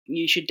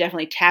 you should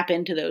definitely tap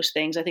into those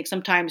things. I think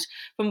sometimes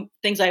from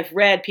things I've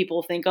read,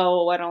 people think,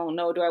 oh, I don't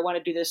know, do I want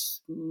to do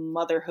this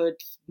mother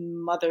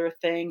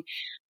thing?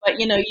 But,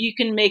 you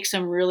can make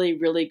some really,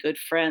 really good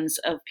friends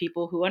of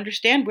people who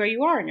understand where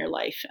you are in your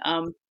life.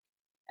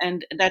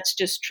 And that's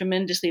just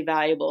tremendously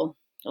valuable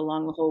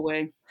along the whole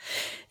way.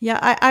 Yeah,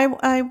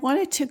 I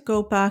wanted to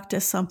go back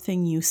to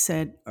something you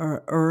said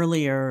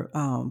earlier,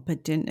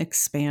 but didn't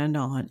expand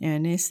on,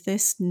 and is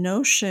this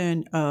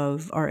notion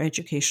of our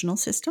educational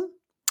system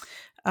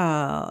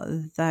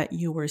that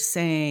you were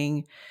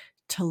saying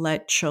to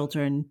let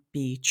children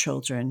be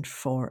children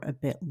for a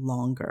bit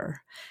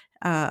longer.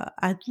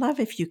 I'd love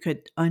if you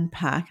could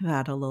unpack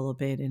that a little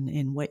bit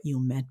and what you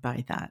meant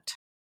by that.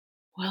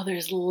 Well,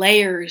 there's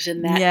layers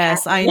in that.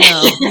 Yes, I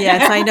know.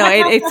 Yes, I know.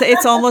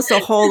 It's almost a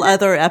whole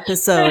other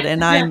episode,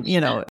 and I'm.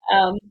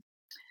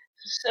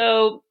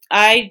 So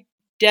I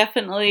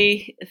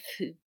definitely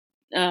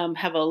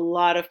have a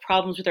lot of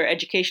problems with our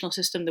educational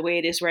system the way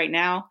it is right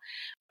now.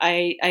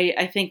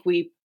 I think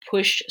we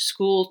push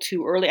school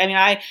too early. I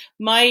mean,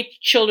 my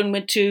children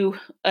went to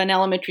an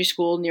elementary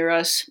school near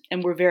us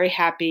and were very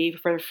happy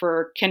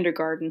for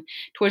kindergarten.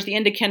 Towards the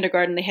end of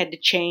kindergarten, they had to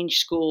change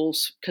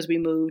schools because we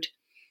moved.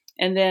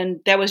 And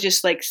then that was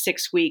just like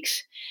 6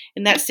 weeks.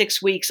 In that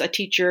 6 weeks, a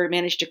teacher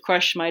managed to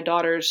crush my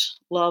daughter's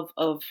love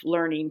of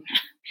learning.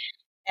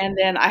 And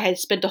then I had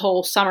spent a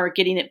whole summer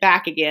getting it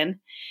back again.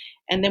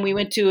 And then we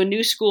went to a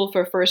new school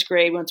for first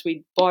grade once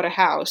we bought a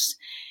house.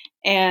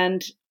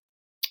 And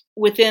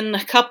within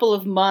a couple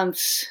of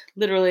months,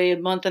 literally a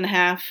month and a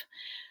half,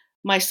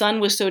 my son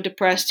was so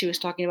depressed he was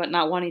talking about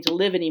not wanting to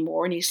live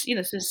anymore. And he's,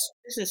 this is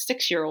a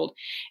 6-year-old.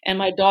 And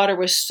my daughter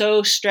was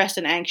so stressed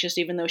and anxious,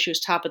 even though she was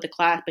top of the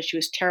class, but she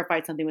was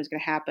terrified something was going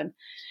to happen.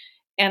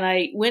 And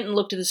I went and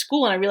looked at the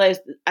school and I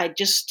realized I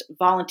just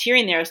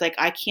volunteering there. I was like,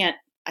 I can't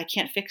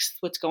fix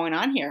what's going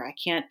on here. I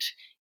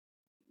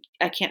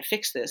can't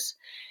fix this.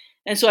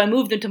 And so I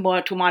moved them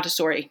to a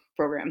Montessori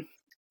program.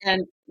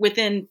 And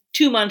within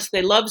 2 months,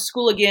 they loved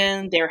school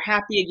again. They're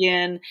happy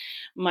again.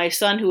 My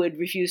son, who had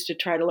refused to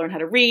try to learn how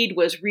to read,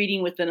 was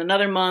reading within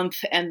another month.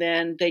 And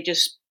then they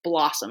just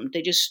blossomed.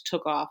 They just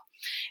took off.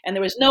 And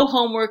there was no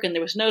homework and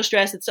there was no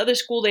stress. At this other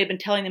school, they'd been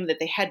telling them that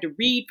they had to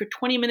read for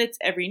 20 minutes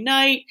every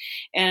night.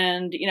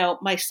 And,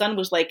 my son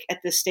was like at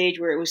this stage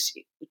where it was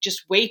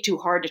just way too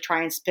hard to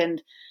try and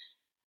spend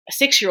a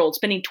 6-year-old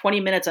spending 20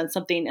 minutes on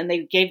something. And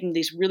they gave him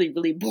these really,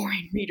 really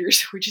boring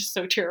readers, which is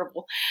so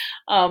terrible.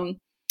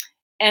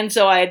 And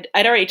so I'd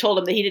already told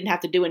him that he didn't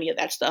have to do any of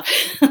that stuff.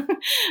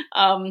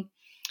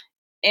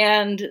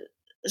 And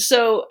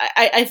so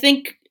I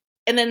think,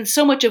 and then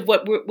so much of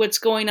what's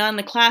going on in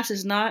the class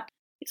it's not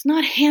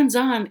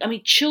hands-on. I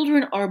mean,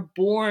 children are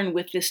born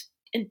with this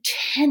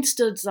intense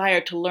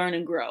desire to learn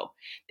and grow.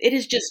 It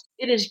is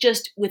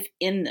just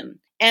within them.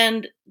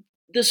 And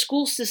the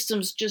school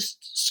systems just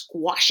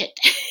squash it.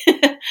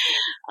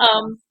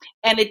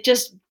 And it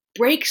just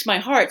breaks my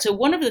heart. So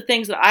one of the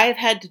things that I've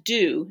had to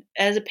do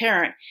as a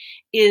parent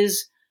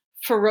is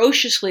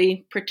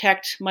ferociously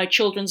protect my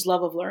children's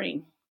love of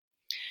learning.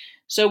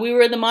 So we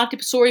were in the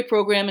Montessori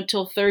program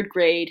until 3rd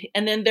grade,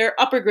 and then their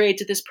upper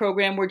grades at this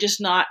program were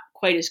just not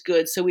quite as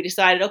good. So we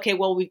decided, okay,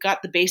 well, we've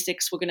got the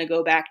basics we're going to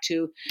go back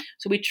to.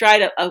 So we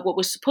tried what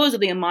was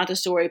supposedly a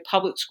Montessori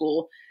public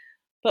school,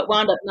 but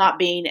wound up not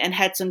being and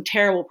had some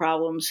terrible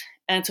problems.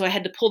 And so I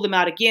had to pull them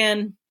out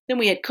again. Then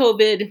we had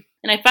COVID,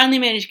 and I finally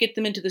managed to get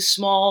them into this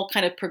small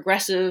kind of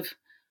progressive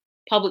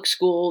public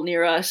school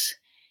near us.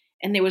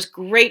 And it was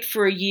great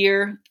for a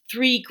year.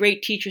 3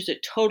 great teachers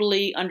that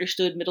totally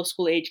understood middle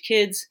school age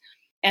kids.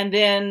 And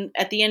then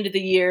at the end of the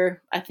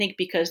year, I think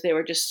because they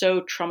were just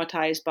so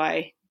traumatized by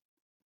a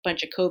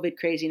bunch of COVID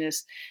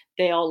craziness,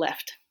 they all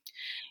left.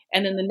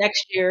 And then the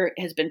next year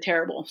has been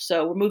terrible.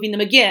 So we're moving them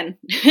again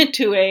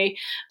to a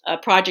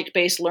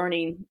project-based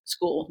learning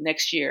school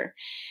next year.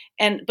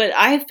 But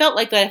I have felt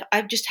like that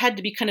I've just had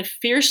to be kind of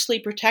fiercely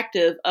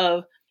protective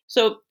of.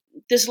 So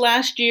this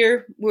last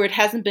year, where it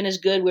hasn't been as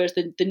good, whereas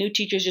the new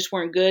teachers just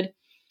weren't good,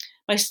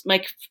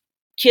 my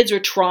kids are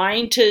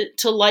trying to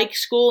like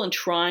school and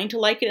trying to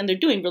like it, and they're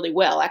doing really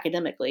well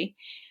academically.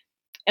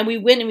 And we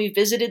went and we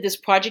visited this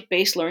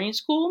project-based learning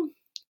school,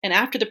 And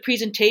after the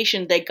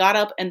presentation, they got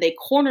up and they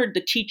cornered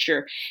the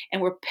teacher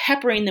and were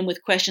peppering them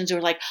with questions. They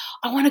were like,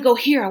 I want to go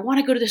here. I want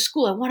to go to the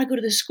school. I want to go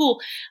to the school.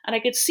 And I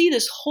could see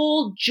this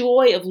whole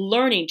joy of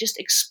learning just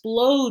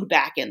explode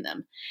back in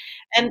them.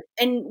 And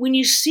when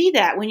you see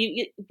that,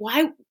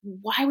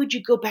 why would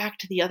you go back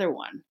to the other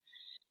one?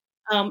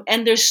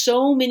 And there's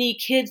so many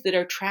kids that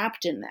are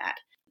trapped in that.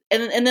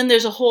 And then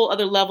there's a whole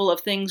other level of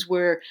things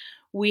where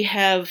we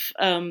have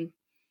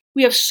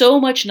so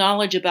much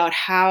knowledge about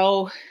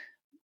how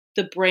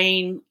the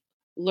brain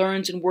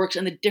learns and works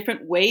and the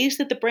different ways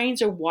that the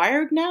brains are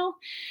wired now.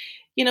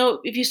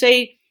 If you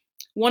say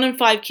 1 in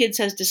 5 kids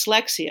has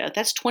dyslexia,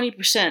 that's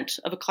 20%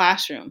 of a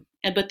classroom.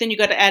 But then you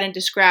got to add in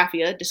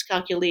dysgraphia,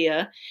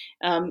 dyscalculia,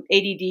 ADD,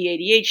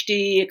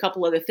 ADHD, a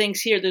couple other things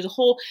here.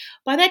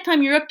 By that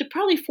time, you're up to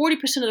probably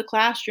 40% of the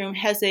classroom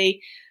has a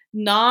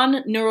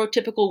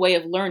non-neurotypical way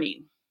of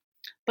learning.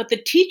 But the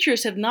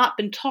teachers have not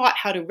been taught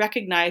how to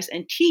recognize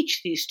and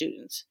teach these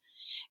students.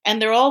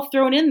 And they're all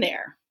thrown in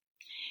there.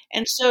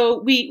 And so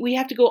we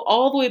have to go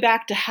all the way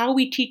back to how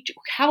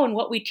and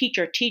what we teach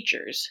our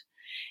teachers.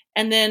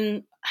 And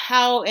then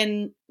how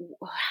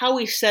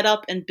we set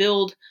up and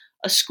build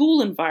a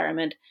school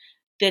environment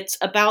that's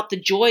about the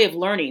joy of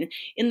learning.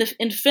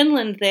 In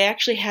Finland, they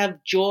actually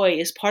have joy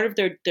as part of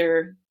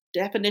their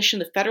definition.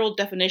 The federal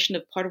definition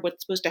of part of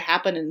what's supposed to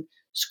happen in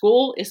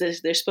school is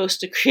that they're supposed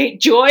to create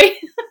joy.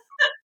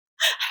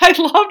 I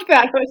loved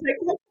that. I was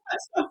like,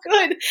 that's so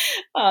good.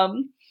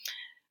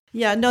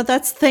 Yeah, no,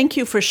 thank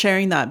you for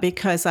sharing that,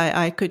 because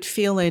I could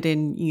feel it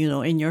in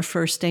your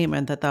first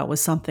statement that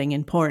was something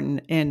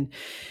important,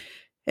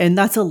 and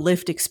that's a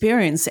lived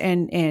experience.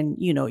 And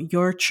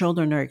your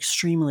children are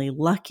extremely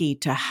lucky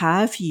to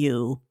have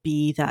you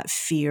be that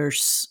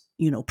fierce,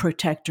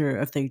 protector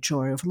of the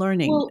joy of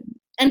learning. Well,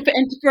 and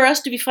for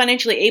us to be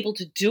financially able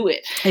to do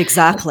it.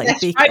 Exactly.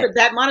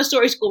 That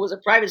Montessori school was a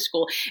private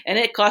school, and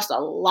it cost a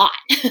lot.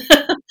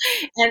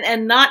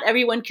 and not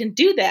everyone can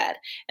do that.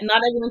 And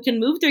not everyone can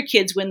move their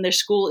kids when their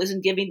school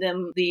isn't giving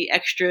them the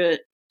extra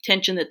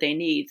attention that they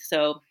need.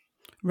 So.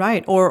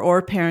 Right.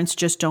 Or parents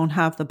just don't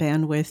have the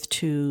bandwidth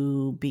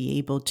to be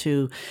able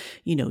to,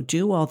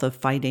 do all the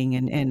fighting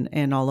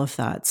and all of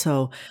that.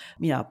 So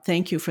yeah,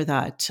 thank you for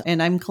that.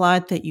 And I'm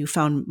glad that you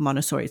found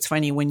Montessori. It's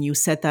funny, when you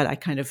said that, I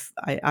kind of,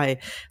 I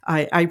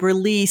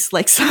released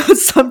like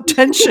some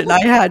tension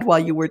I had while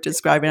you were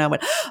describing. I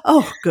went,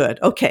 oh, good.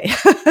 Okay.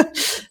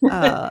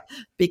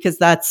 Because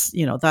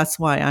that's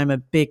why I'm a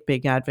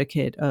big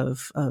advocate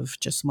of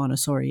just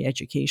Montessori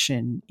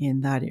education, in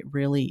that it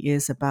really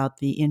is about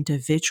the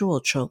individual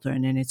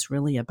children, and it's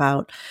really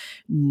about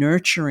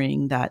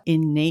nurturing that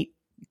innate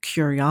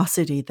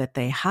curiosity that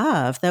they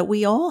have, that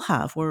we all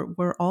have.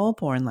 We're all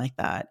born like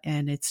that,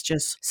 and it's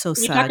just so You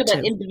sad talk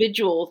about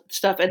individual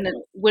stuff, and then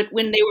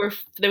when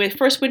they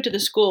first went to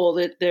the school,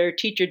 that their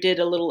teacher did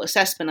a little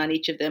assessment on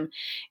each of them,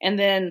 and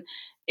then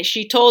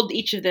she told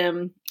each of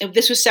them,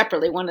 this was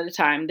separately, one at a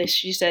time.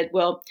 She said,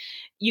 "Well,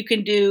 you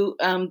can do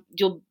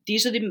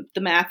these are the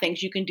math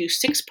things. You can do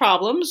 6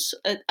 problems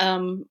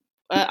on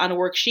a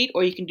worksheet,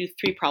 or you can do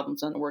 3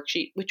 problems on a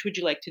worksheet. Which would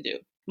you like to do?"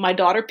 My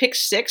daughter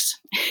picks 6,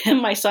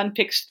 and my son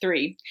picks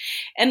 3,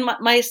 and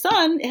my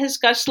son has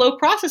got slow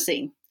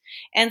processing,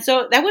 and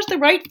so that was the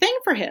right thing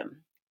for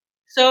him.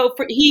 So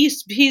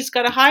he's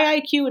got a high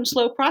IQ and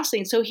slow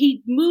processing, so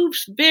he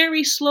moves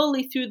very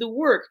slowly through the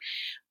work,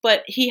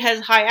 but he has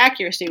high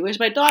accuracy. Whereas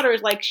my daughter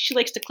is like, she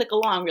likes to click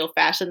along real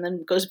fast and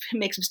then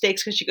makes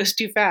mistakes because she goes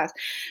too fast.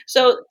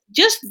 So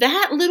just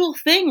that little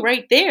thing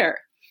right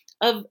there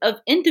of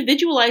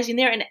individualizing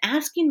there and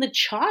asking the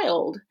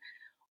child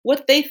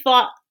what they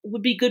thought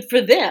would be good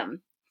for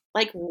them,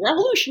 like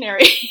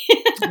revolutionary.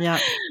 Yeah.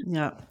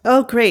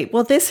 Oh, great.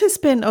 Well, this has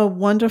been a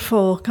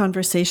wonderful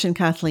conversation,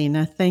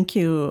 Kathleen. Thank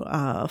you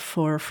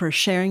for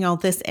sharing all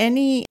this.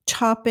 Any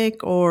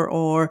topic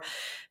or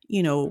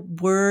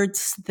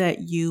words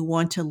that you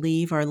want to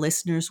leave our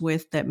listeners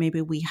with that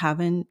maybe we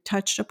haven't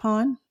touched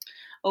upon?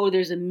 Oh,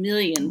 there's a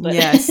million, but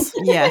yes.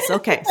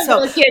 Okay.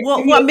 So,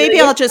 well, maybe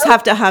I'll just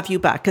have to have you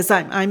back, because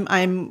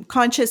I'm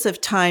conscious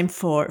of time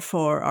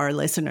for our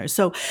listeners.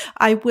 So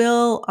I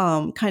will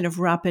kind of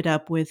wrap it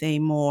up with a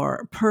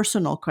more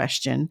personal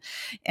question,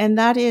 and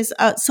that is,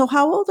 so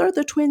how old are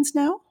the twins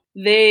now?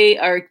 They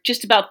are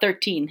just about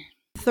 13.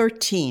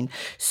 13.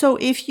 So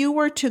if you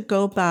were to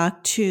go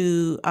back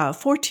to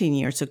 14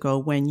 years ago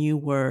when you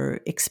were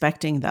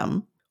expecting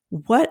them,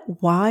 what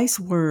wise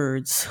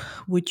words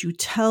would you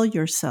tell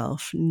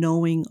yourself,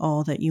 knowing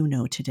all that you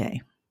know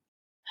today?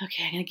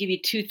 Okay, I'm going to give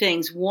you 2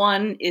 things.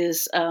 One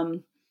is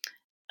an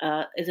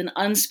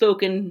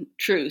unspoken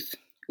truth,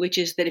 which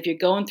is that if you're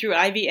going through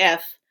IVF,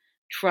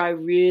 try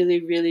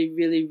really, really,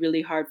 really,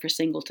 really hard for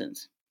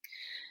singletons,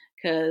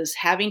 because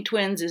having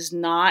twins is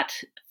not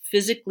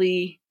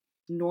physically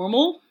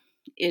normal.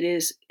 It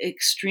is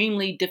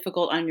extremely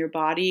difficult on your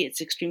body. It's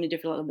extremely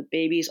difficult on the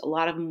babies. A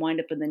lot of them wind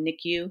up in the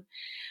NICU.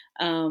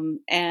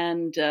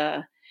 And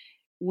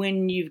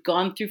when you've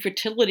gone through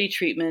fertility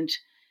treatment,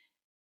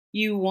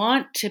 you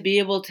want to be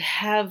able to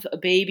have a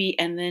baby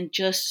and then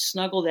just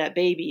snuggle that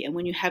baby. And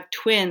when you have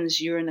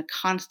twins, you're in a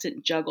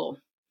constant juggle.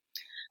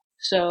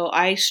 So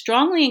I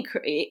strongly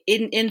encourage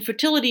in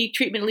fertility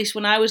treatment, at least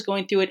when I was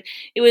going through it,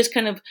 it was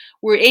kind of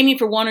we're aiming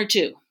for one or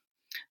two,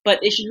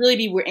 but it should really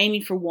be we're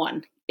aiming for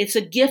one. It's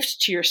a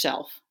gift to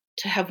yourself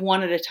to have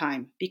one at a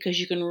time because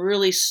you can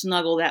really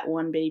snuggle that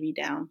one baby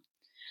down.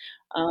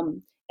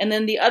 And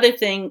then the other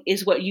thing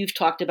is what you've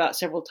talked about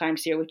several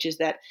times here, which is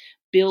that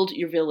build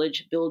your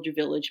village, build your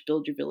village,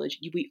 build your village.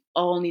 We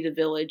all need a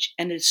village.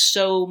 And it's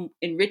so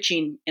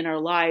enriching in our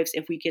lives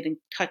if we get in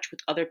touch with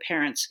other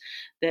parents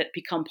that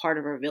become part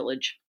of our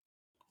village.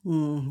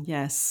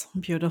 Yes,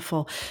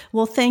 beautiful.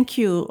 Well, thank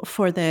you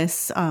for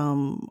this,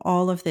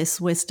 all of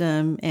this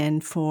wisdom,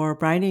 and for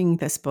writing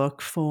this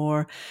book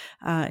for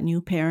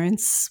new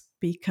parents,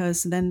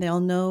 because then they'll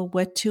know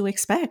what to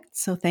expect.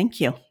 So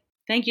thank you.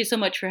 Thank you so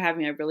much for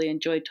having me. I really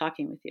enjoyed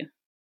talking with you.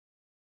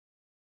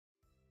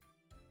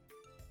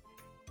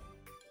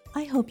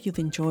 I hope you've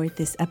enjoyed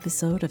this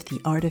episode of the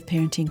Art of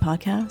Parenting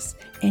podcast.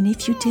 And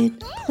if you did,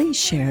 please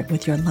share it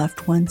with your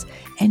loved ones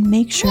and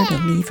make sure to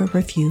leave a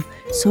review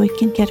so it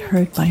can get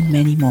heard by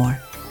many more.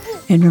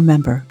 And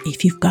remember,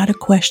 if you've got a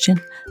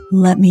question,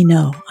 let me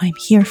know. I'm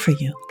here for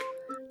you.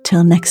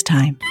 Till next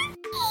time.